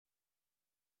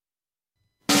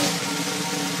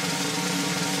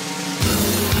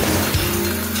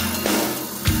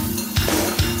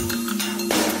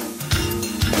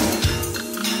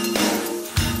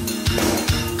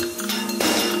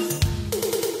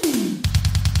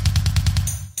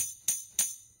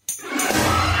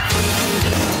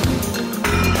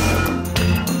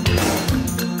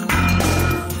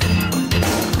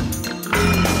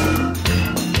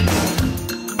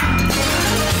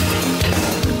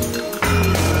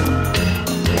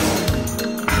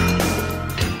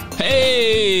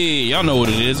Y'all know what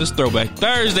it is. It's Throwback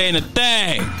Thursday and a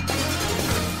thing.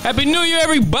 Happy New Year,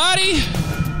 everybody.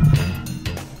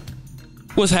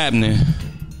 What's happening?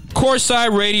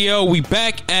 Courtside Radio. We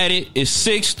back at it. It's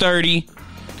 6:30.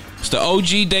 It's the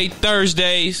OG Day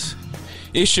Thursdays.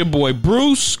 It's your boy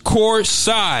Bruce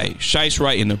Courtside. Shice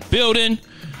right in the building.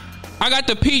 I got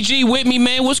the PG with me,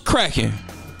 man. What's cracking?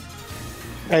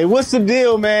 Hey, what's the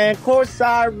deal, man?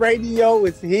 Courtside Radio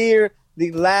is here.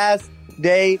 The last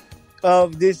day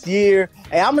of this year.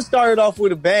 Hey, I'm going to start it off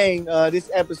with a bang. This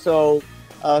episode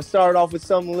started off with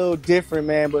something a little different,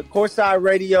 man. But Courtside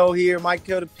Radio here. Mike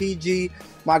Kill the PG.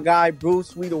 My guy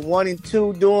Bruce. We the 1 and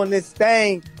 2 doing this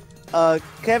thing.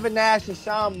 Kevin Nash and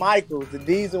Shawn Michaels. The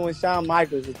Diesel and Shawn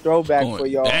Michaels. A throwback for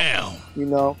y'all. Damn. You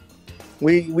know.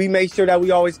 We make sure that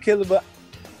we always kill it. But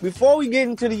before we get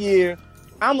into the year,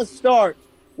 I'm going to start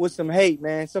with some hate,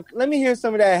 man. So let me hear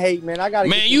some of that hate, man. I got to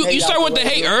Man, you start with the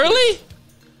hate early?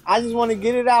 I just want to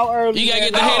get it out early. You got to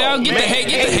get the hate out? Get the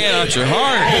hate out your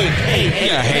heart. You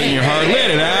got hate in your heart, let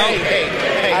it out.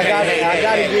 I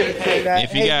got to give it to that.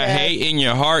 If you got hate in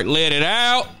your heart, let it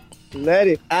out. Let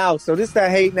it out. So this is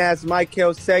that Hating Ass Mike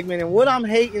Kell segment. And what I'm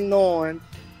hating on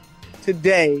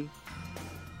today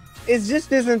is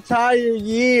just this entire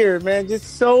year, man.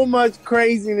 Just so much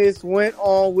craziness went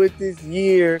on with this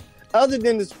year, other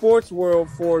than the sports world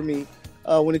for me,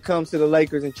 when it comes to the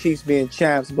Lakers and Chiefs being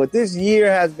champs. But this year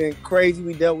has been crazy.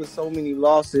 We dealt with so many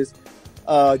losses.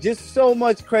 Just so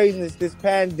much craziness. This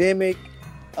pandemic,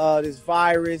 this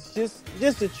virus, just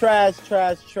a trash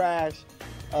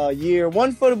year.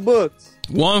 One for the books.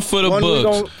 One for the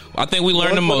books. I think we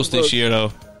learned the most this year,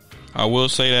 though. I will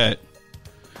say that.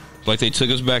 Like they took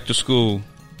us back to school.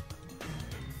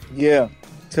 Yeah.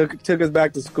 Took us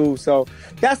back to school. So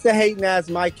that's the Hating Ass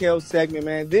Mike Kell segment,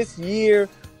 man. This year,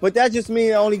 but that just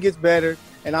means it only gets better,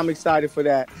 and I'm excited for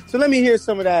that. So let me hear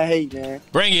some of that hate, man.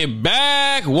 Bring it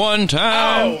back one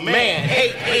time. Oh, man.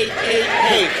 Hate.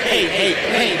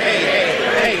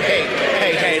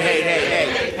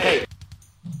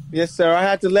 Yes, sir. I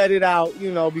had to let it out,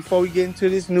 before we get into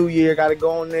this new year. Got to go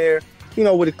on there,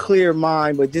 with a clear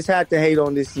mind, but just had to hate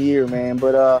on this year, man.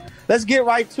 But let's get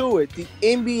right to it. The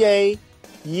NBA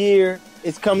year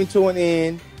is coming to an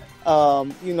end.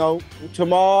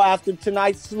 Tomorrow after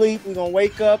tonight's sleep, we're going to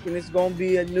wake up and it's going to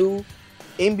be a new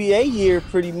NBA year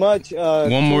pretty much.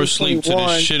 One more sleep till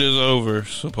this shit is over,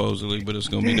 supposedly, but it's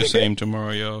going to be the same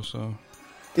tomorrow, y'all. So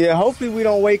yeah, hopefully we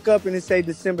don't wake up and it say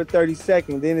December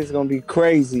 32nd. Then it's going to be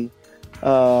crazy.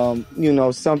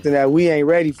 Something that we ain't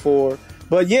ready for.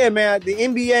 But yeah, man, the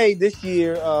NBA this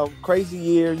year, crazy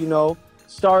year,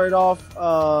 started off,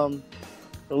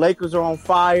 the Lakers are on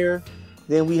fire.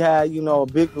 Then we had, a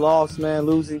big loss, man,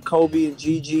 losing Kobe and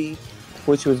Gigi,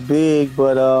 which was big.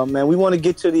 But, man, we want to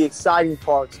get to the exciting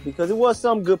parts because it was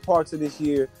some good parts of this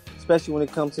year, especially when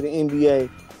it comes to the NBA.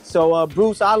 So,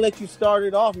 Bruce, I'll let you start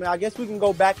it off, man. I guess we can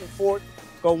go back and forth,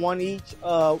 go one each.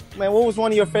 Man, what was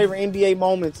one of your favorite NBA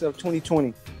moments of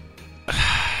 2020?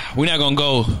 We're not going to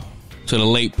go to the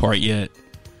late part yet.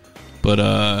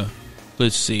 But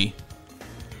let's see.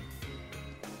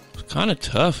 It's kind of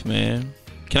tough, man.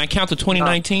 Can I count the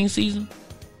 2019 season?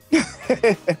 I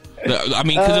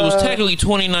mean, because it was technically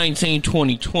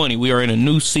 2019-2020. We are in a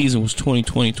new season. It was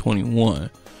 2020-21.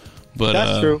 But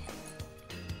that's true.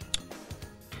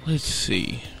 Let's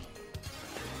see.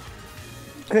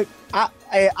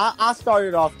 I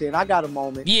started off then. I got a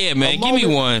moment. Yeah, man. Give me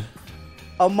one.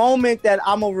 A moment that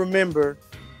I'm going to remember,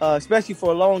 especially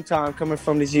for a long time coming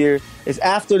from this year, is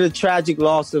after the tragic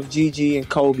loss of Gigi and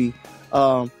Kobe.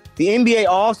 The NBA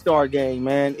All-Star game,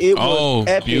 man. It was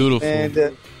epic, beautiful. Man.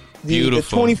 The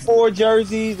 24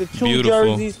 jerseys, the two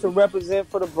jerseys to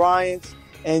represent for the Bryants,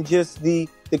 and just the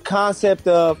concept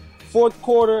of fourth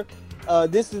quarter,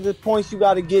 this is the points you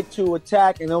got to get to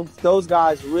attack, and those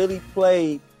guys really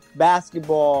played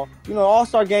basketball.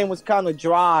 All-Star game was kind of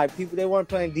dry. They weren't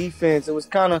playing defense. It was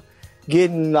kind of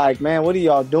getting like, man, what are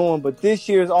y'all doing? But this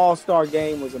year's All-Star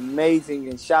game was amazing,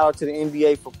 and shout out to the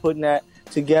NBA for putting that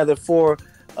together for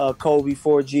Kobe,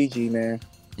 for Gigi, man.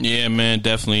 Yeah, man,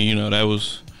 definitely. That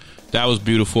was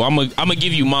beautiful. I'm gonna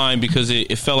give you mine because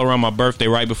it fell around my birthday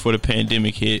right before the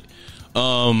pandemic hit.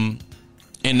 And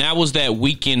that was that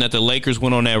weekend that the Lakers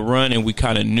went on that run, and we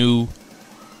kind of knew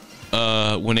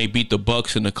when they beat the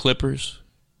Bucks and the Clippers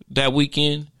that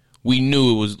weekend. We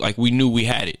knew we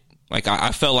had it. Like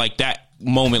I felt like that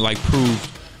moment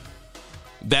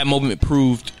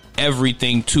proved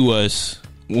everything to us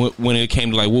when it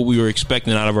came to like what we were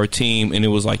expecting out of our team, and it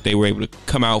was like they were able to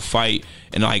come out, fight,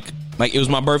 and like it was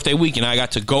my birthday weekend. I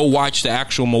got to go watch the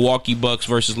actual Milwaukee Bucks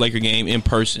versus Laker game in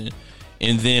person,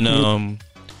 and then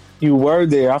You were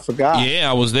there. I forgot. Yeah,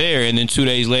 I was there. And then 2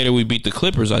 days later, we beat the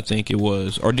Clippers, I think it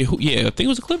was. I think it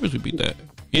was the Clippers we beat that.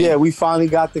 Yeah, we finally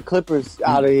got the Clippers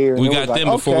out of here. We got them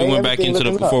before we went back into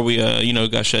before we,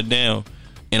 got shut down.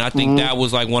 And I think that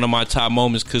was like one of my top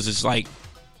moments because it's like,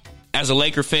 as a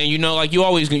Laker fan, you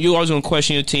always going to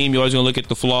question your team. You're always going to look at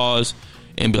the flaws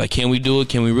and be like, can we do it?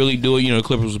 Can we really do it? The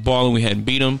Clippers was balling. We hadn't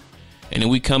beat them. And then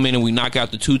we come in and we knock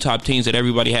out the two top teams that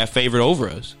everybody had favored over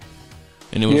us.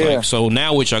 And it was like, so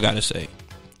now what y'all got to say?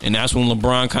 And that's when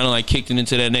LeBron kind of like kicked it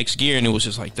into that next gear. And it was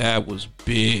just like, that was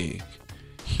big,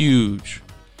 huge.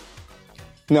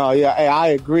 No, yeah, I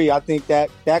agree. I think that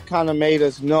kind of made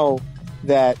us know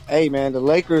that, hey, man, the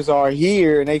Lakers are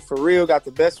here and they for real got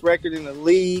the best record in the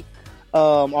league,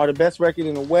 are the best record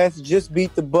in the West, just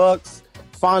beat the Bucks.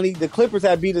 Finally, the Clippers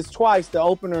had beat us twice, the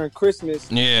opener and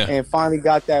Christmas, and finally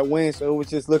got that win. So it was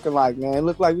just looking like, man, it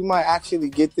looked like we might actually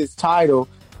get this title,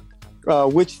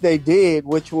 which they did,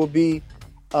 which will be,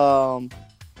 of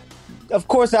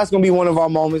course, that's going to be one of our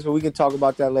moments, but we can talk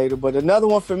about that later. But another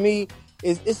one for me,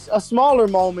 it's a smaller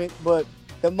moment, but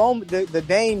the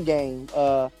Dame game,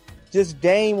 just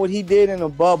Dame, what he did in the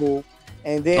bubble,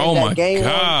 and then game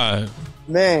one,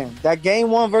 man, that game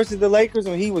one versus the Lakers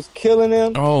when he was killing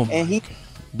them, bro.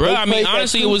 I mean,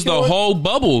 honestly, it was the whole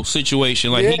bubble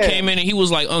situation. Like he came in and he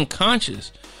was like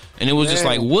unconscious, and it was just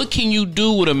like, what can you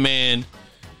do with a man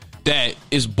that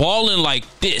is balling like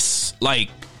this? Like,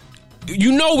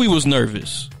 we was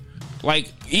nervous.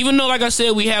 Like, even though, like I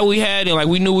said, we had, and like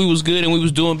we knew we was good and we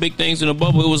was doing big things in the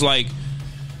bubble, it was like,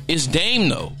 it's Dame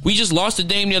though. We just lost to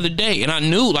Dame the other day, and I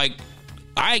knew, like,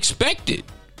 I expected,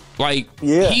 like,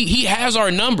 he has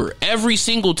our number every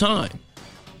single time.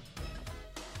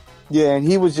 Yeah, and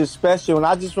he was just special, and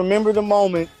I just remember the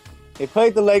moment they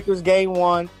played the Lakers game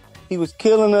one. He was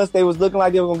killing us. They was looking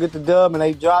like they were gonna get the dub, and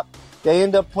they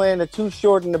end up playing the Too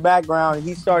Short in the background, and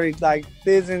he started like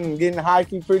fizzing and getting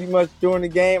hypey pretty much during the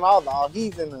game. I was like, oh,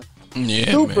 he's in the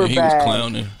super he bad. Was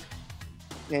clowning.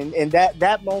 And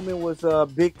that moment was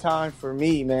big time for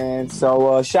me, man.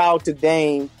 So shout out to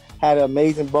Dame, had an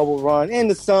amazing bubble run,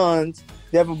 and the Suns.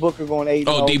 Devin Booker going 8-0.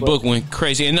 Oh, D-Book went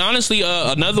crazy. And honestly,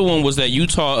 another one was that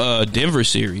Utah-Denver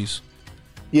series.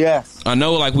 Yes. I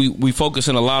know, like, we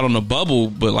focusing a lot on the bubble,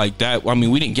 but, like, that, I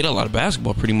mean, we didn't get a lot of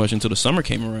basketball pretty much until the summer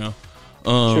came around.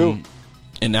 True.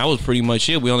 And that was pretty much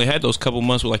it. We only had those couple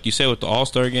months, with, like you said, with the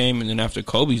All-Star game, and then after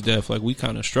Kobe's death, like, we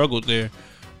kind of struggled there.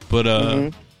 But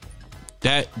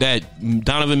that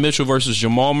Donovan Mitchell versus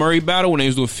Jamal Murray battle when they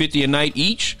was doing 50 a night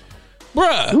each,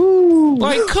 bruh,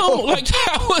 like, come on, like,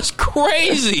 that was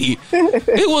crazy.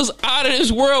 It was out of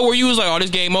this world where you was like, oh, this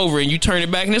game over, and you turn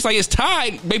it back, and it's like, it's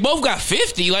tied. They both got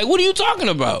 50. Like, what are you talking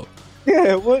about?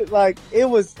 Yeah, it was like,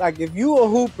 if you a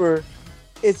hooper,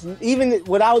 it's even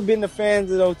without being the fans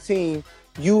of those teams,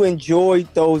 you enjoyed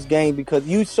those games because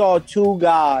you saw two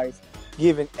guys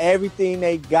giving everything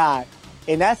they got,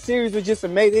 and that series was just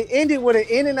amazing. It ended with an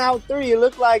in-and-out three. It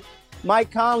looked like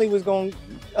Mike Conley was going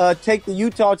to take the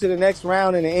Utah to the next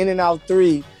round in an in-and-out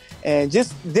three. And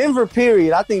just Denver,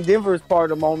 period. I think Denver is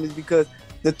part of the moment because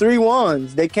the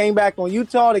 3-1s, they came back on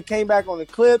Utah, they came back on the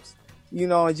Clips,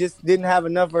 and just didn't have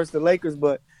enough versus the Lakers.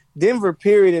 But Denver,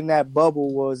 period, in that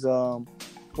bubble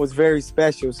was very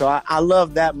special. So I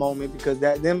love that moment because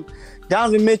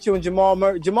Donovan Mitchell and Jamal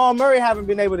Murray haven't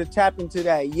been able to tap into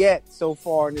that yet so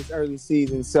far in this early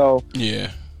season. So yeah.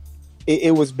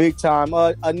 It was big time.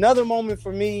 Another moment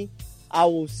for me, I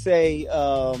will say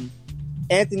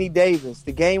Anthony Davis,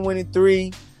 the game-winning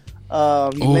three.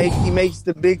 He makes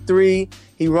the big three.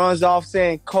 He runs off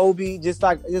saying Kobe, just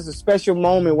a special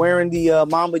moment wearing the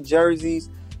Mamba jerseys.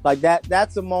 Like that.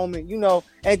 That's a moment.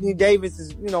 Anthony Davis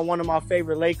is one of my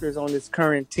favorite Lakers on this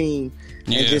current team,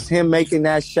 and just him making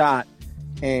that shot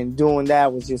and doing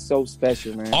that was just so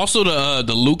special, man. Also,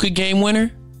 the Luka game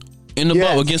winner. In the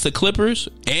bubble against the Clippers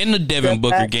and the Devin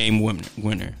Booker game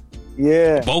winner.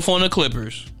 Yeah. Both on the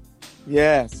Clippers.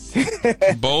 Yes.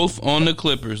 Both on the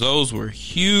Clippers. Those were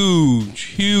huge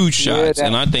shots.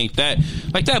 And I think that,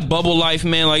 like, that bubble life,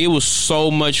 man, like, it was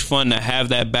so much fun to have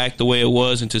that back the way it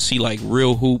was and to see, like,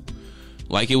 real hoop.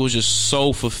 Like, it was just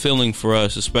so fulfilling for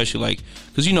us, especially, like,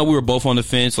 because, we were both on the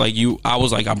fence. Like, I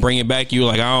was like, I bring it back. You were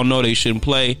like, I don't know, they shouldn't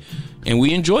play. And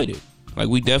we enjoyed it. Like,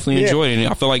 we definitely enjoyed it. And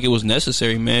I felt like it was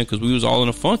necessary, man, because we was all in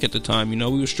a funk at the time. We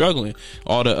were struggling.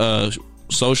 All the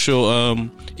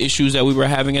social issues that we were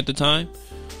having at the time.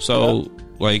 So,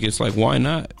 like, it's like, why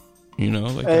not?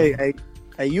 Like, hey,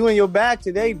 you in your bag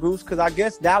today, Bruce, because I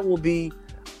guess that will be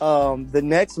the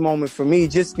next moment for me.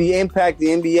 Just the impact the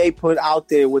NBA put out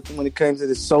there when it comes to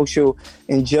the social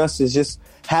injustice. Just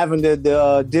having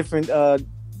the different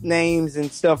names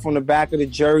and stuff on the back of the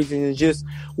jersey, and just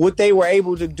what they were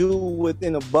able to do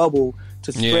within a bubble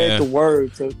to spread the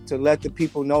word, to let the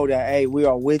people know that, hey, we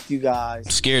are with you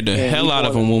guys. Scared the hell out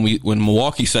of them when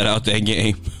Milwaukee set out that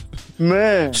game.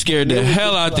 Man, scared the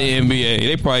hell out the NBA.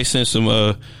 They probably sent some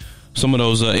of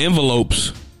those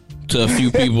envelopes to a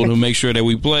few people to make sure that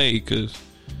we played.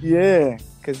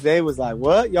 Because they was like,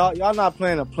 what? Y'all not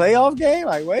playing a playoff game?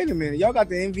 Like, wait a minute. Y'all got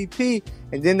the MVP.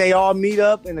 And then they all meet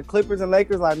up, and the Clippers and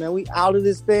Lakers like, man, we out of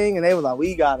this thing. And they was like,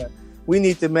 we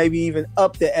need to maybe even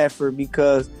up the effort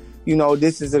because, you know,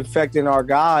 this is affecting our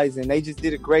guys. And they just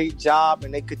did a great job,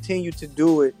 and they continue to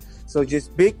do it. So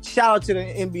just big shout out to the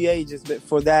NBA just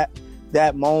for that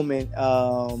moment.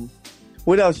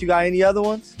 What else? You got any other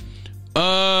ones?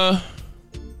 The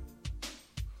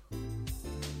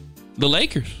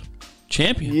Lakers.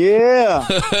 Champion. Yeah.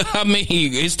 I mean,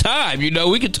 it's time. You know,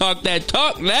 we can talk that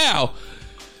talk now.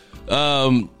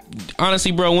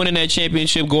 Honestly, bro, winning that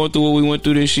championship, going through what we went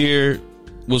through this year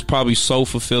was probably so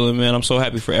fulfilling, man. I'm so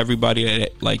happy for everybody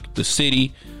at, like, the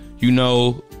city. You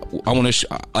know, I want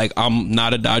to, I'm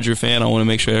not a Dodger fan. I want to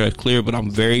make sure that's clear, but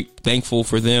I'm very thankful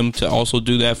for them to also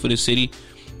do that for the city.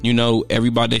 You know,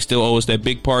 everybody, they still owe us that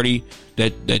big party,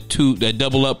 that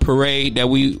double up parade that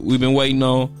we've been waiting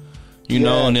on. You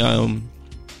know, and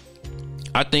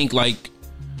I think like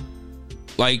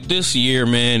this year,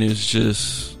 man, is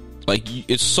just like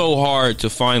it's so hard to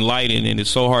find light in it. It's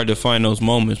so hard to find those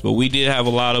moments, but we did have a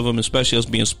lot of them, especially us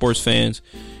being sports fans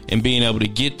and being able to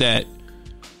get that,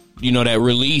 you know, that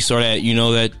release or that, you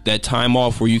know, that time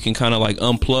off where you can kind of like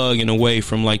unplug in a way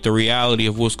from like the reality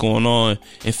of what's going on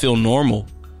and feel normal.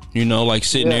 You know, like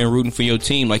sitting there and rooting for your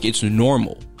team, like it's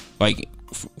normal. Like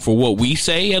for what we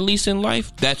say, at least in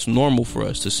life, that's normal for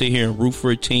us to sit here and root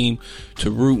for a team, to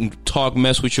root and talk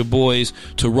mess with your boys,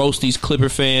 to roast these Clipper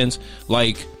fans.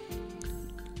 Like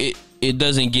it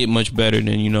doesn't get much better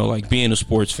than, you know, like being a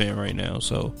sports fan right now.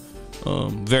 So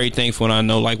very thankful, and I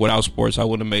know like without sports I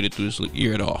wouldn't have made it through this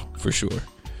year at all, for sure.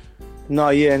 No,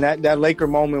 yeah, and that Laker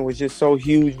moment was just so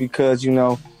huge because, you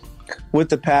know, with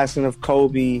the passing of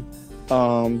Kobe,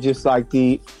 just like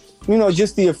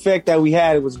just the effect that we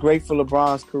had, it was great for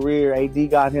LeBron's career.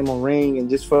 AD got him a ring, and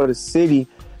just for the city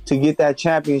to get that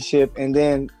championship. And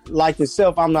then, like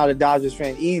yourself, I'm not a Dodgers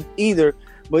fan either,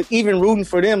 but even rooting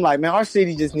for them, like, man, our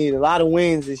city just needed a lot of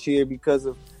wins this year because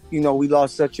of, you know, we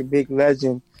lost such a big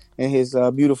legend and his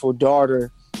beautiful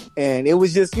daughter. And it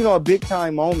was just, you know, a big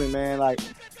time moment, man. Like,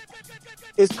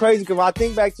 it's crazy because when I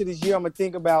think back to this year, I'm going to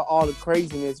think about all the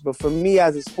craziness. But for me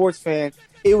as a sports fan,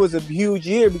 it was a huge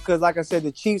year because, like I said,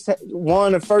 the Chiefs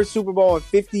won the first Super Bowl in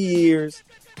 50 years.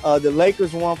 The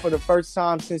Lakers won for the first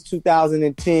time since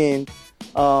 2010.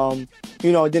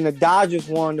 You know, then the Dodgers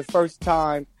won the first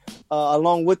time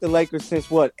along with the Lakers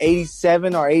since,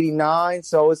 87 or 89?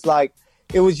 So it's like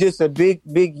it was just a big,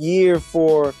 big year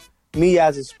for me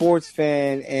as a sports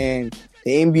fan. And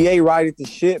the NBA righted the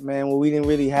ship, man. When we didn't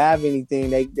really have anything,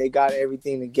 they got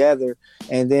everything together.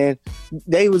 And then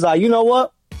they was like, you know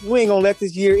what? We ain't gonna let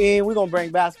this year end. We're gonna bring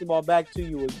basketball back to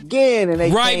you again. And they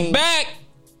came back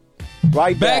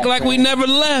like, man, we never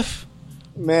left.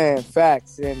 Man,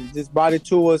 facts. And just brought it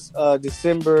to us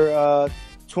December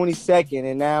 22nd.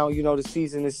 And now, you know, the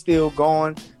season is still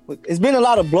going. It's been a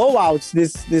lot of blowouts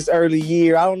this early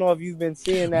year. I don't know if you've been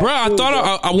seeing that. Bro, I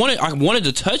thought I wanted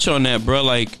to touch on that, bro.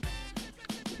 Like,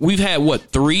 we've had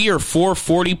 3 or 4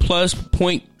 40-plus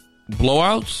point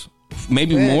blowouts,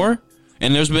 maybe more.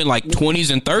 And there's been like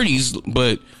 20s and 30s,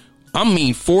 but I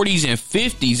mean 40s and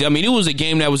 50s. I mean, it was a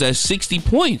game that was at 60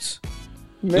 points.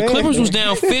 Man. The Clippers was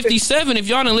down 57. If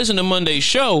y'all didn't listen to Monday's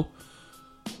show,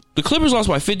 the Clippers lost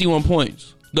by 51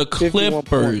 points. The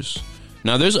Clippers.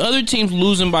 Now, there's other teams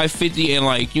losing by 50, and,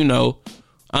 like, you know,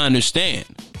 I understand.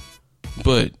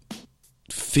 But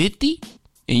 50?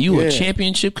 And you a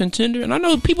championship contender? And I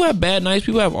know people have bad nights.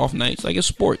 People have off nights. Like, it's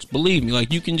sports. Believe me.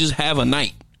 Like, you can just have a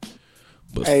night.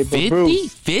 But 50?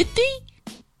 50?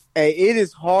 Hey, it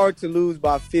is hard to lose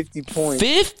by 50 points.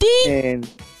 50? And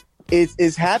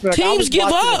it's happening. Teams give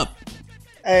up.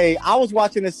 Hey, I was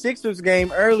watching the Sixers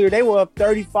game earlier. They were up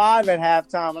 35 at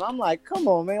halftime. And I'm like, come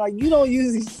on, man. Like, you don't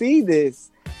usually see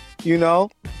this, you know?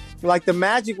 Like, the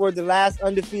Magic were the last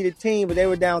undefeated team, but they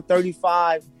were down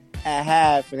 35 at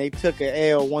half, and they took an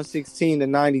L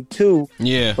 116-92.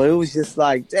 Yeah. But it was just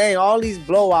like, dang, all these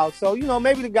blowouts. So, you know,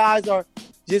 maybe the guys are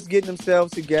just getting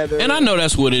themselves together. And I know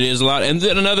that's what it is a lot. And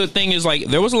then another thing is, like,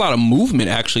 there was a lot of movement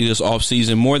actually this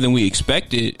offseason, more than we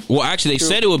expected. Well, actually, they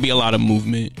said it would be a lot of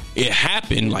movement. It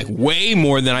happened, like, way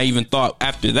more than I even thought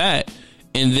after that.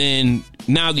 And then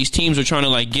now these teams are trying to,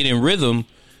 like, get in rhythm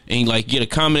and, like, get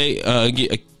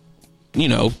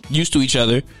used to each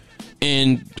other,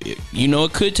 and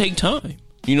it could take time.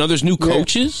 There's new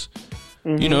coaches.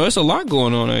 Mm-hmm. There's a lot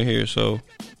going on out here. So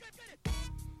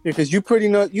because you pretty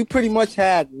much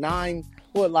had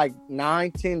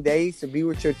 9-10 days to be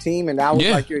with your team, and that was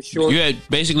like your short. You had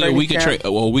basically a week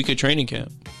of training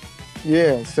camp.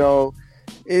 Yeah, so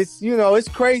it's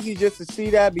crazy just to see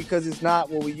that because it's not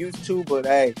what we used to, but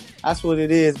hey, that's what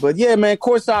it is. But yeah, man,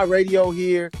 Courtside Radio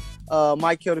here.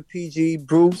 Mike Hill, the PG,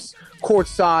 Bruce,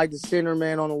 Courtside, the center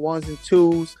man on the ones and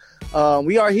twos.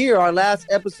 We are here, our last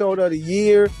episode of the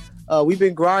year. We've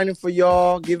been grinding for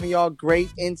y'all, giving y'all great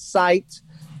insight,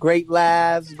 great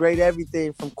laughs, great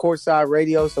everything from Courtside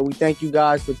Radio. So we thank you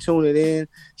guys for tuning in.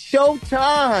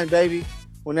 Showtime, baby.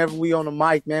 Whenever we on the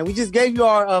mic, man. We just gave you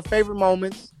our favorite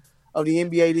moments of the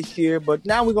NBA this year, but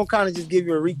now we're gonna kind of just give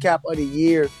you a recap of the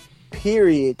year,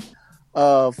 period.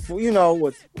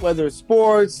 With whether it's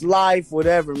sports, life,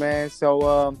 whatever, man.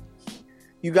 So,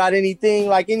 you got anything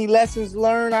like any lessons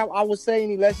learned? I would say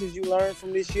any lessons you learned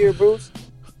from this year, Bruce.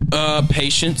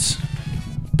 Patience,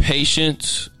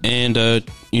 and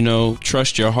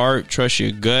trust your heart, trust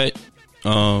your gut.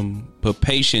 But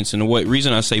patience, and the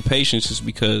reason I say patience is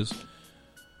because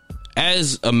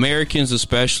as Americans,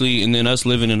 especially, and then us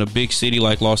living in a big city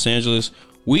like Los Angeles,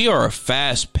 we are a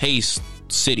fast-paced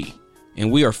city, and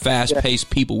we are fast-paced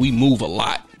people. We move a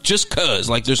lot, just cause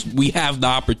we have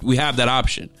that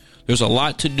option. There's a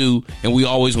lot to do, and we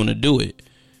always want to do it.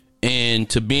 And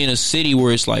to be in a city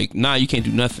where it's like, nah, you can't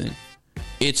do nothing.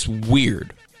 It's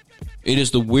weird. It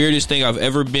is the weirdest thing I've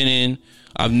ever been in.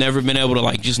 I've never been able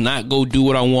to just not go do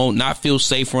what I want, not feel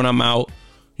safe when I'm out.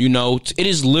 It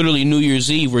is literally New Year's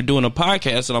Eve. We're doing a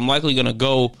podcast, and I'm likely going to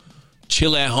go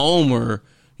chill at home or,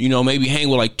 maybe hang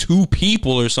with 2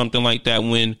 people or something like that.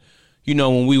 When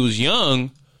we was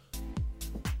young,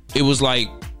 it was like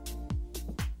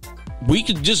we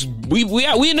could just, we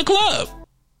in the club.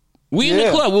 We in the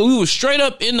club. We were straight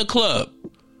up in the club.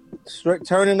 Straight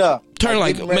turning up.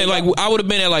 I would have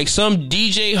been at some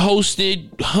DJ hosted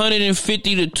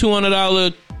 $150 to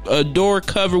 $200 a door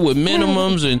cover with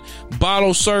minimums and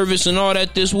bottle service and all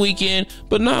that this weekend,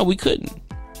 but we couldn't.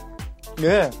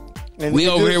 Yeah, and we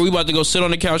over here. We about to go sit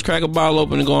on the couch, crack a bottle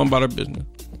open, and go on about our business.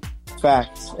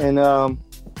 Facts. And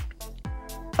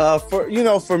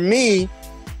for me,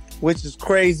 which is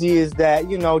crazy, is that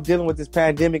dealing with this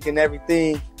pandemic and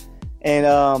everything. And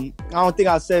I don't think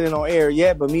I said it on air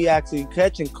yet, but me actually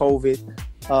catching COVID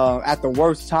at the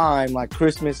worst time, like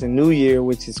Christmas and New Year,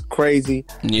 which is crazy.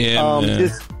 Yeah, man.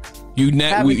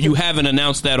 You haven't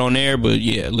announced that on air, but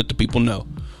yeah, let the people know.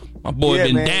 My boy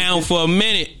been down for a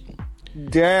minute.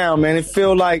 Damn, man, it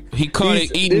feel like he caught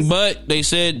it eating butt. They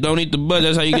said don't eat the butt.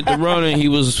 That's how you get the Rona. He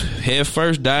was head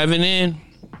first diving in.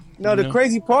 No, the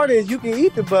crazy part is you can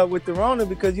eat the butt with the Rona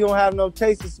because you don't have no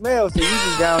taste or smell, so you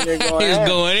just down there going. He's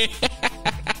going in.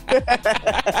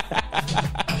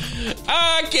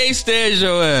 I can't stand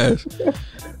your ass.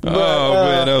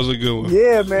 Man, that was a good one.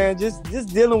 Yeah, man, just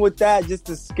dealing with that, just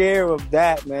the scare of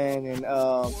that, man, and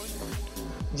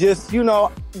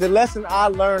the lesson I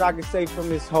learned, I can say, from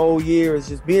this whole year is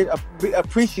just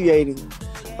appreciating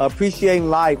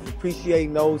life,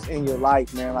 appreciating those in your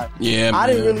life, man. I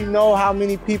didn't really know how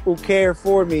many people cared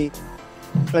for me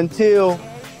until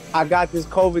I got this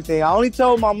COVID thing. I only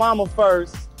told my mama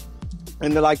first,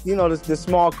 and the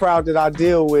small crowd that I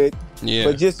deal with. Yeah.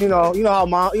 But just how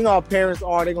parents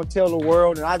are, they're gonna tell the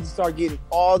world, and I just start getting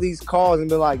all these calls and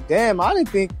be like, damn, I didn't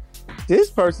think this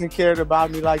person cared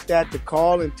about me like that, to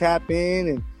call and tap in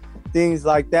and things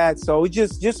like that. So we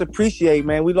just appreciate,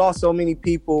 man. We lost so many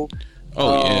people.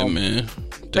 Oh yeah, man.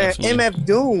 Definitely. Man,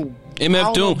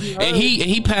 MF Doom. And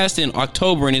he passed in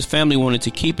October, and his family wanted to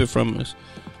keep it from us.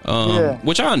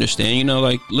 Which I understand,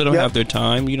 let them have their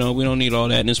time. We don't need all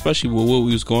that, and especially with what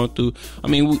we was going through. I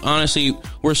mean, honestly,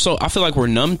 I feel like we're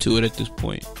numb to it at this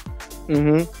point.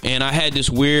 Mm-hmm. And I had this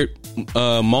weird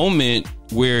moment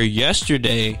where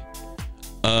yesterday,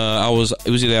 it was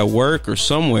either at work or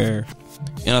somewhere,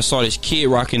 and I saw this kid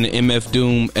rocking the MF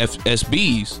Doom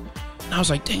SBs. And I was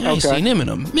like, dang, I ain't seen him in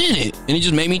a minute. And it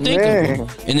just made me think of him.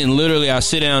 And then literally I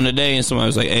sit down today and somebody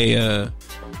was like, hey,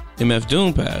 MF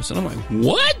Doom passed. And I'm like,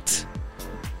 what?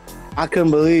 I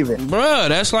couldn't believe it. Bruh,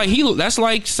 that's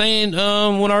like saying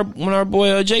when our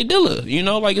boy Jay Dilla,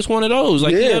 it's one of those.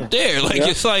 He up there.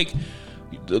 It's like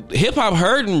hip hop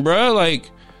hurting, bruh.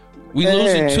 We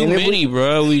losing too many,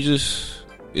 bruh.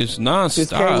 It's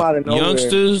nonstop.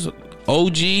 Youngsters,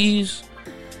 OGs,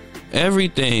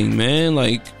 everything,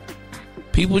 man.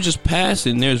 People just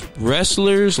passing. There's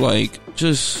wrestlers,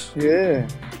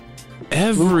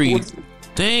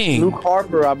 everything. Luke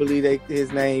Harper, I believe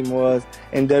his name was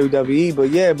in WWE.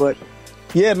 But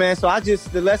Yeah, man. So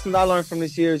the lessons I learned from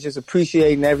this year is just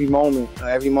appreciating every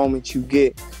moment you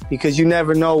get, because you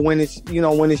never know when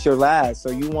it's your last.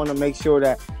 So you want to make sure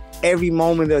that every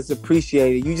moment is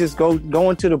appreciated. You just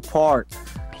going to the park,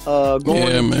 going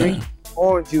to drink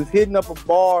orange juice, hitting up a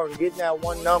bar and getting that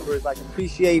one number is like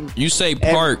appreciating. You say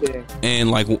park, everything.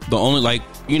 And like the only like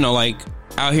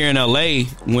out here in LA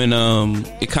when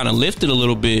it kind of lifted a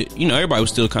little bit, everybody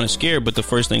was still kind of scared, but the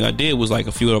first thing I did was like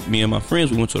a few of me and my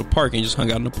friends, we went to the park and just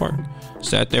hung out in the park,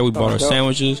 sat there, we bought our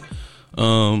sandwiches,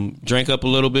 drank up a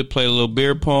little bit, played a little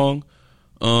beer pong,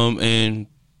 and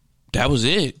that was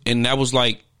it. And that was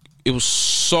like, it was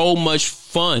so much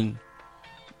fun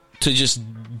to just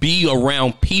be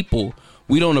around people.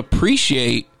 We don't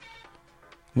appreciate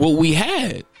what we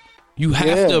had. You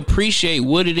have to appreciate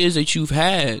what it is that you've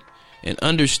had and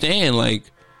understand, like,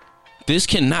 this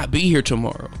cannot be here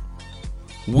tomorrow.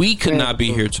 We could not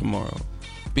be here tomorrow.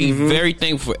 Be very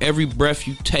thankful for every breath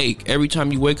you take. Every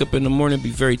time you wake up in the morning,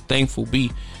 be very thankful.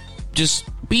 Be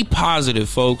positive,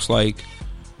 folks. Like,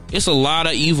 it's a lot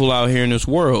of evil out here in this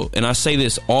world. And I say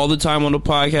this all the time on the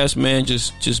podcast, man.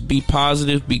 Just be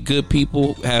positive, be good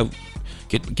people.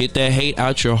 Get that hate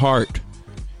out your heart.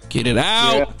 Get it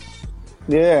out.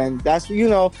 Yeah, and that's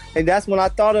when I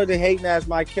thought of the Hating Ass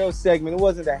Michael segment. It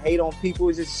wasn't to hate on people, it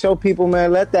was just show people,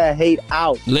 man, let that hate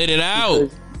out. Let it out.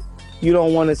 Because you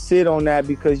don't want to sit on that,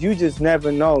 because you just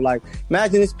never know. Like,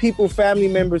 imagine it's people, family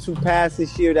members who passed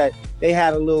this year that they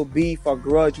had a little beef or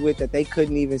grudge with that they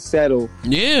couldn't even settle.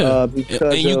 Yeah,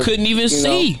 and you couldn't even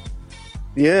see.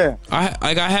 Yeah, I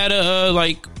had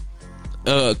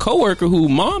a coworker who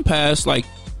mom passed like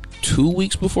 2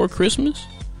 weeks before Christmas.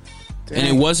 And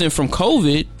it wasn't from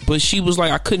COVID, but she was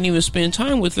like, I couldn't even spend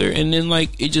time with her. And then,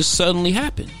 like, it just suddenly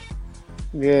happened.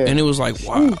 Yeah. And it was like,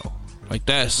 wow. Like,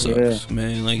 that sucks,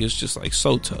 man. Like, it's just, like,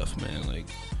 so tough, man. Like,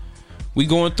 we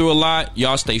going through a lot.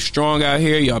 Y'all stay strong out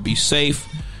here. Y'all be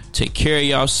safe. Take care of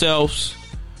yourselves.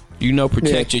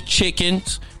 Protect your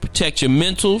chickens. Protect your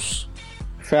mentals.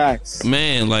 Facts.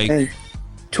 Man, like... And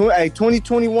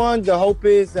 2021, the hope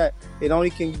is that it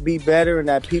only can be better and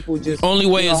that people just... Only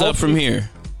way is up from here.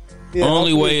 Yeah,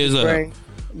 only way is up.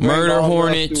 Murder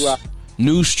hornets,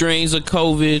 new strains of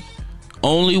COVID.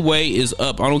 Only way is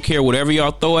up. I don't care whatever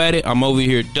y'all throw at it. I'm over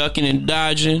here ducking and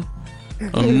dodging.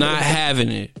 I'm not having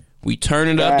it. We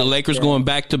turning up. The Lakers going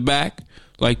back to back.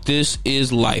 Like, this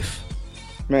is life.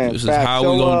 Man, this is how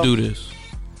we gonna do this.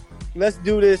 Let's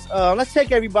do this. Let's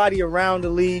take everybody around the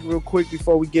league real quick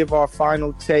before we give our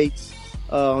final takes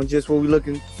on just what we're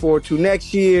looking forward to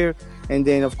next year. And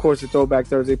then, of course, the Throwback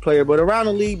Thursday player. But around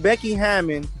the league, Becky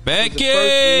Hammon. Becky!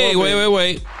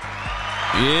 Wait.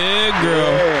 Yeah,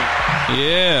 girl.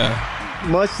 Yeah.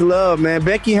 Much love, man.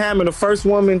 Becky Hammon, the first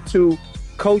woman to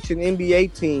coach an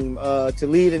NBA team, to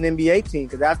lead an NBA team.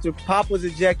 Because after Pop was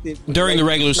ejected... During the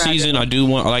regular season, I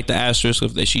like the asterisk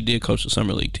of that she did coach the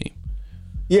Summer League team.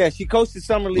 Yeah, she coached the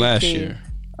Summer League last team. Year.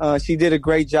 She did a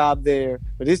great job there.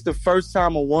 But it's the first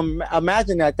time a woman...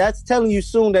 Imagine that. That's telling you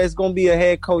soon that it's going to be a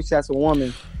head coach that's a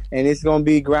woman. And it's going to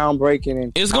be groundbreaking.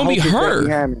 And it's going to be her.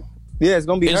 Yeah, it's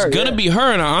going to be her. It's going to be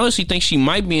her. And I honestly think she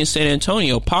might be in San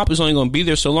Antonio. Pop is only going to be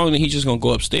there so long that he's just going to go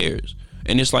upstairs.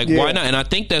 And it's like, why not? And I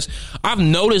think I've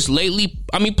noticed lately...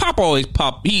 I mean, Pop always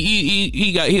Pop.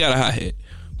 He got a hot head.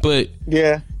 But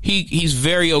he's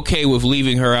very okay with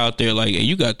leaving her out there like, hey,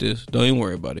 you got this. Don't even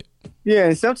worry about it. Yeah,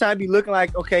 and sometimes be looking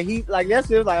like, okay, he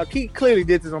clearly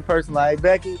did this on person. Like,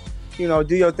 Becky, do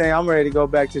your thing. I'm ready to go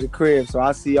back to the crib, so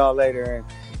I'll see y'all later. And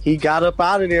he got up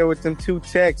out of there with them 2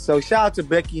 texts. So shout out to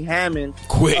Becky Hammon.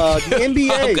 Quick. The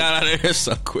NBA. got out of there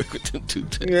so quick with them 2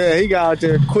 texts. Yeah, he got out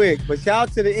there quick. But shout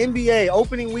out to the NBA.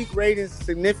 Opening week ratings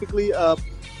significantly up,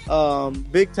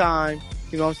 big time.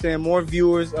 You know what I'm saying? More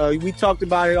viewers. We talked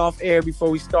about it off air before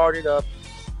we started up.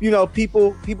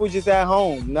 People just at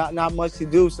home, not much to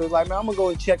do. So it's like, man, I'm gonna go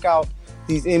and check out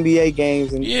these NBA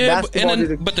games.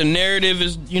 And but the narrative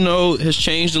is, has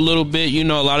changed a little bit. A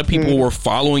lot of people were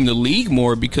following the league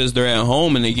more because they're at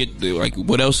home and they get like,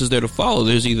 what else is there to follow?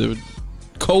 There's either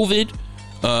COVID,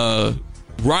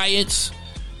 riots,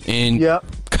 and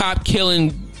cop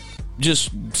killing.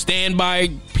 Just standby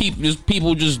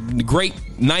people, just great,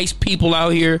 nice people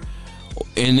out here,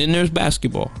 and then there's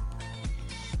basketball.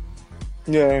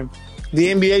 Yeah, the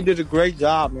NBA did a great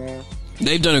job, man.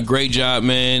 They've done a great job,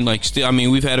 man. Like, still, I mean,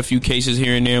 we've had a few cases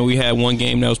here and there. We had one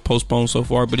game that was postponed so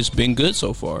far, but it's been good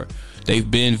so far. They've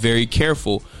been very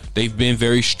careful. They've been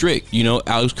very strict.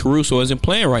 Alex Caruso isn't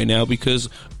playing right now because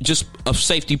just of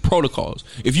safety protocols.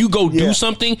 If you go do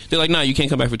something, they're like, nah, you can't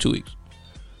come back for 2 weeks.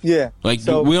 Yeah. Like,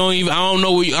 we don't even, I don't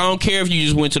know, I don't care if you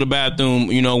just went to the bathroom,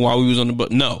 while we was on the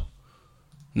bus. No.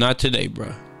 Not today,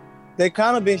 bro. they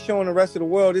kind of been showing the rest of the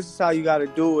world this is how you got to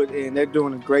do it, and they're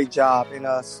doing a great job. And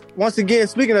once again,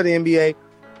 speaking of the NBA,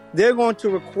 they're going to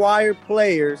require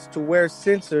players to wear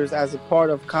sensors as a part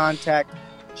of contact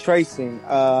tracing.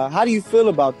 How do you feel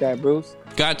about that, Bruce?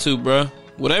 Got to, bruh.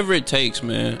 Whatever it takes,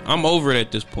 man. I'm over it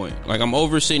at this point. Like, I'm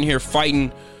over sitting here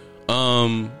fighting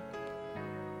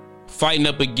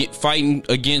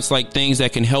against like things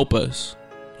that can help us.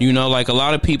 You know, like a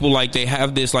lot of people, like they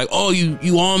have this like, oh,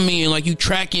 you on me and like you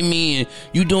tracking me and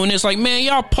you doing this. Like, man,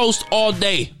 y'all post all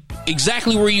day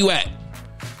exactly where you at.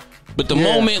 But the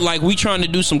moment like we trying to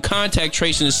do some contact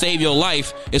tracing to save your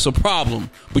life, it's a problem.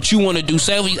 But you want to do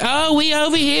selfies. Oh, we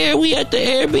over here. We at the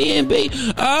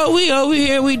Airbnb. Oh, we over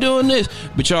here. We doing this.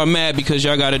 But y'all mad because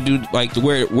y'all got to do like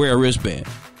wear a wristband.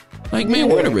 Like, man,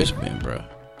 wear the wristband, bro.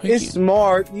 It's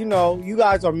smart. You know, you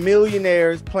guys are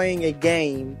millionaires playing a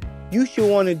game. You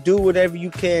should want to do whatever you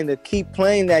can to keep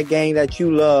playing that game that you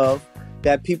love,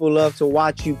 that people love to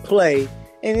watch you play.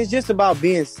 And it's just about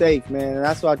being safe, man. And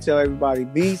that's what I tell everybody.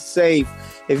 Be safe.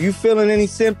 If you're feeling any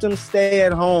symptoms, stay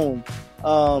at home.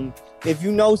 If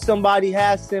you know somebody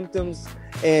has symptoms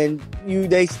and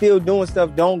they still doing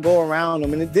stuff, don't go around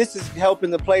them. And this is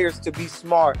helping the players to be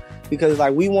smart because,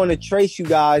 like, we want to trace you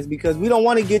guys because we don't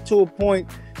want to get to a point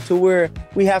to where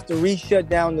we have to re-shut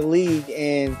down the league,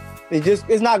 and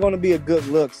it's not going to be a good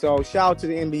look. So shout out to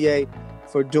the NBA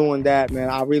for doing that, man.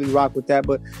 I really rock with that.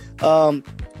 But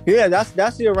yeah, that's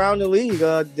the around the league.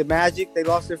 The Magic, they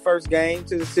lost their first game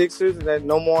to the Sixers, and there's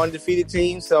no more undefeated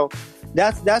teams. So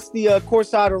that's the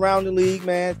courtside around the league,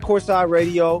 man. Courtside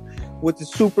radio with the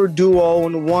super duo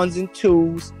on the ones and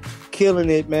twos, killing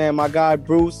it, man. My guy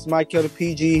Bruce, Michael the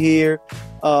PG here.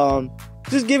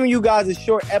 Just giving you guys a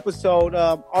short episode.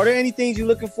 Are there any things you're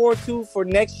looking forward to for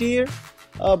next year,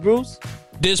 Bruce?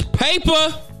 This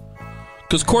paper,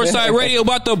 because Courtside Radio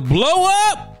about to blow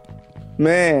up.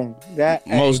 Man,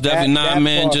 most definitely not,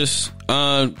 man. Part. Just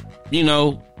you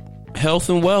know, health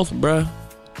and wealth, bruh.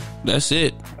 That's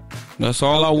it. That's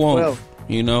all I want.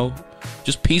 You know,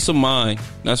 just peace of mind.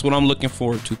 That's what I'm looking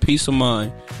forward to. Peace of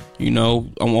mind. You know,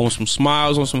 I want some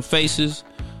smiles on some faces.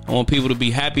 I want people to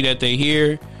be happy that they're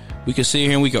here. We can sit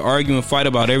here and we can argue and fight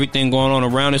about everything going on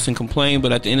around us and complain,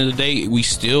 but at the end of the day, we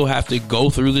still have to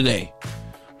go through the day.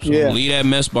 So leave that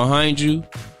mess behind you.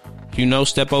 You know,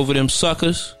 step over them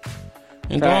suckers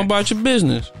and go on about your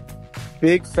business.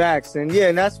 Big facts. And yeah,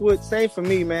 and that's what same for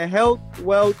me, man. Health,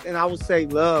 wealth, and I would say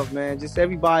love, man. Just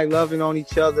everybody loving on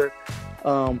each other.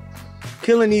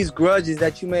 Killing these grudges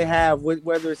that you may have, with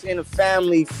whether it's in a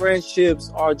family,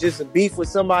 friendships, or just a beef with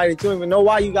somebody that you don't even know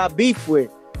why you got beef with.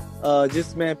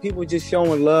 Just, man, people just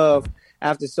showing love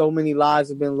after so many lives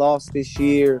have been lost this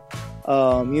year.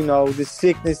 You know, the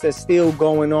sickness that's still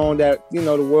going on that, you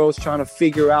know, the world's trying to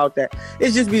figure out that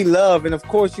it's just be love. And of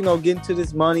course, you know, getting to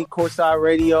this money, Courtside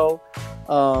Radio,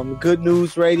 Good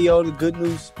News Radio, the Good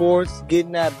News Sports,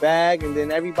 getting that bag, and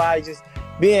then everybody just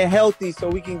being healthy so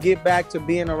we can get back to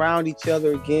being around each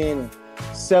other again and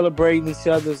celebrating each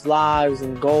other's lives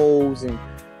and goals and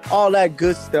all that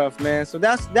good stuff, man. So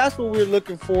that's what we're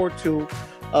looking forward to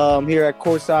here at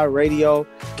Courtside Radio.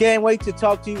 Can't wait to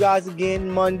talk to you guys again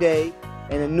Monday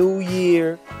in a new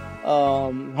year.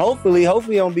 Hopefully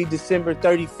it'll be December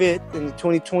 35th, and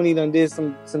 2020 done did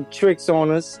some tricks on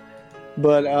us.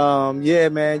 But yeah,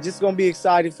 man, just gonna be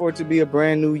excited for it to be a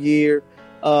brand new year.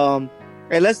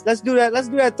 Hey, let's do that. Let's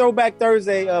do that Throwback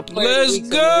Thursday. Let's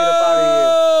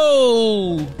go.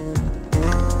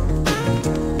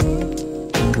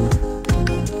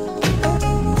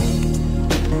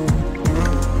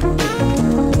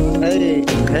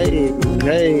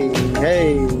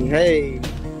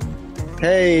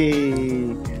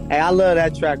 Hey, I love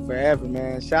that track forever,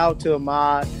 man. Shout out to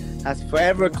Ahmad. That's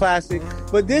forever a classic.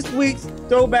 But this week's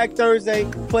Throwback Thursday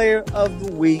Player of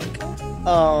the Week,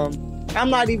 I'm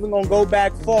not even going to go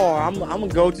back far. I'm going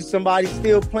to go to somebody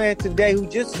still playing today who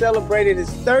just celebrated his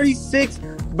 36th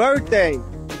birthday.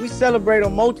 We celebrate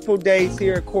on multiple days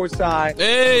here at Courtside.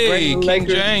 Hey, King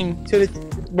James.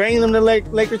 Bringing them the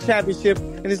Lakers championship.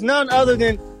 And it's none other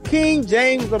than King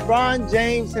James, LeBron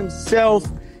James himself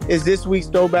is this week's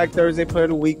Throwback Thursday Player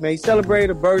of the Week, man. He celebrated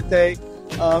a birthday.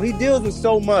 He deals with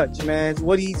so much, man.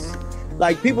 What he's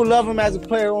like, people love him as a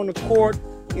player on the court.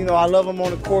 You know, I love him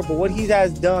on the court, but what he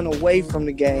has done away from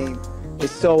the game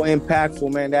is so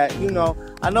impactful, man, that, you know,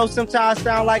 I know sometimes I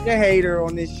sound like a hater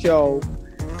on this show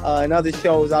and other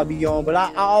shows I'll be on, but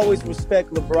I always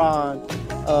respect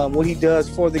LeBron, what he does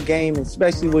for the game, and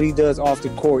especially what he does off the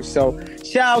court. So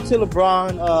shout out to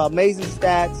LeBron, amazing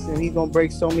stats, and he's going to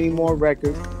break so many more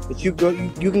records, but you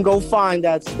can go find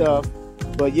that stuff.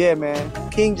 But yeah, man,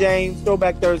 King James,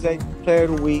 Throwback Thursday, Player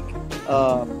of the Week.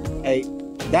 hey,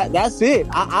 that's it.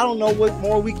 I don't know what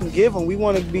more we can give them. We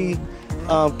want to be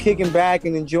kicking back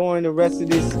and enjoying the rest of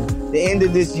the end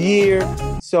of this year.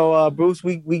 So, Bruce,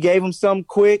 we gave them some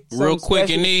real quick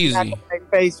and easy.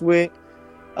 Face with.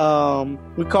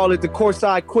 We call it the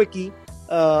Courtside Quickie.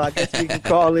 I guess we can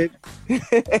call it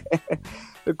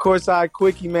the Courtside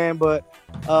Quickie, man. But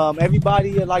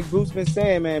everybody, like Bruce been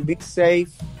saying, man, be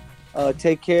safe.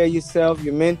 Take care of yourself,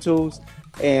 your mentals.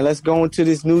 And let's go into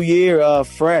this new year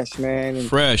fresh, man. And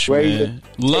fresh, man.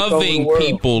 Loving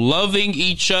people, loving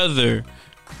each other,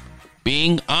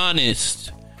 being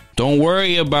honest. Don't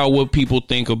worry about what people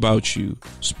think about you.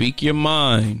 Speak your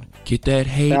mind. Get that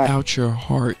hate out your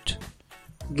heart.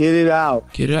 Get it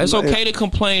out. Get it out. It's okay to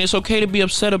complain. It's okay to be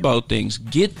upset about things.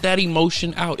 Get that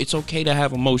emotion out. It's okay to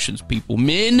have emotions, people.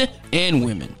 Men and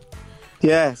women.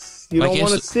 Yes. You don't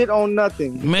want to sit on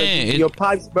nothing, man. Your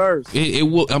pipes burst. It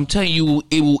will. I'm telling you,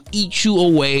 it will eat you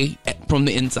away from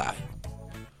the inside.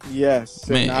 Yes,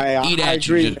 man. I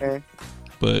agree, man.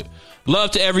 But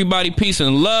love to everybody. Peace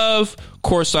and love.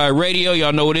 Courtside Radio.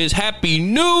 Y'all know what it is. Happy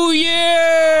New Year!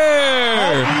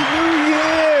 Happy New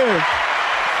Year!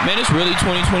 Man, it's really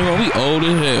 2021. We old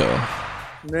as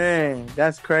hell. Man,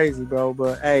 that's crazy, bro.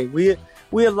 But hey,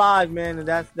 we alive, man, and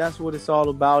that's what it's all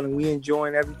about. And we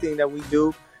enjoying everything that we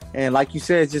do. And like you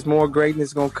said, just more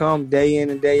greatness gonna come day in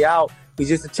and day out. We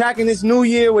just attacking this new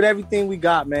year with everything we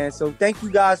got, man. So thank you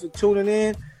guys for tuning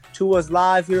in to us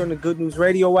live here on the Good News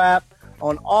Radio app,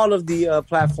 on all of the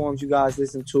platforms you guys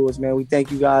listen to us, man. We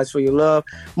thank you guys for your love.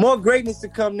 More greatness to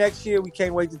come next year. We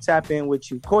can't wait to tap in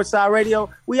with you. Courtside Radio,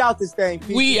 we out this thing.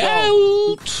 Peace. We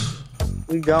out.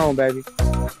 We gone, baby.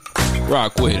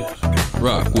 Rock with it.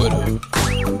 Rock with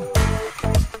it.